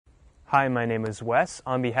Hi, my name is Wes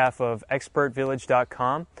on behalf of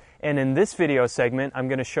expertvillage.com, and in this video segment I'm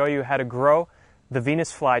going to show you how to grow the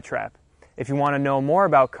Venus Flytrap. If you want to know more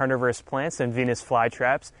about carnivorous plants and Venus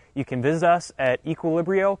flytraps, you can visit us at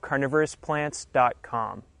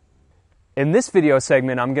equilibriocarnivorousplants.com. In this video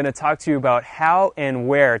segment I'm going to talk to you about how and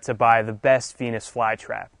where to buy the best Venus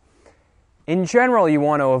flytrap. In general, you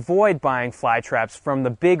want to avoid buying flytraps from the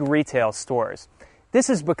big retail stores. This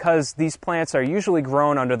is because these plants are usually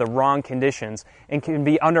grown under the wrong conditions and can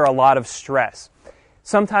be under a lot of stress.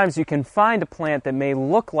 Sometimes you can find a plant that may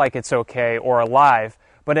look like it's okay or alive,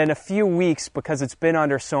 but in a few weeks, because it's been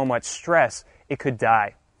under so much stress, it could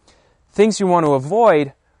die. Things you want to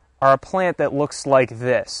avoid are a plant that looks like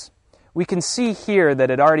this. We can see here that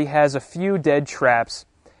it already has a few dead traps.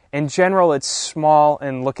 In general, it's small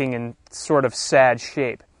and looking in sort of sad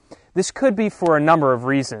shape. This could be for a number of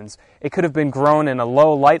reasons. It could have been grown in a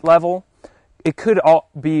low light level, it could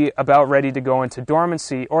be about ready to go into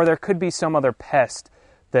dormancy, or there could be some other pest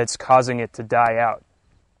that's causing it to die out.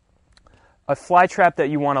 A flytrap that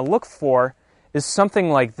you want to look for is something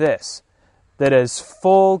like this, that has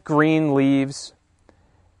full green leaves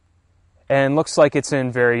and looks like it's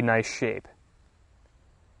in very nice shape.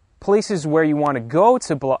 Places where you want to go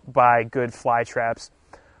to buy good flytraps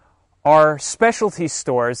are specialty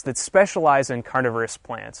stores that specialize in carnivorous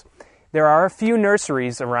plants. There are a few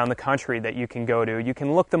nurseries around the country that you can go to. You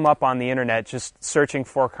can look them up on the internet just searching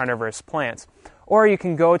for carnivorous plants. Or you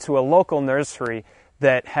can go to a local nursery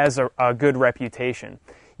that has a good reputation.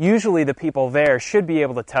 Usually the people there should be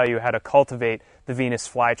able to tell you how to cultivate the Venus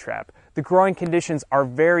flytrap. The growing conditions are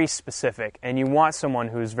very specific, and you want someone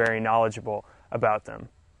who's very knowledgeable about them.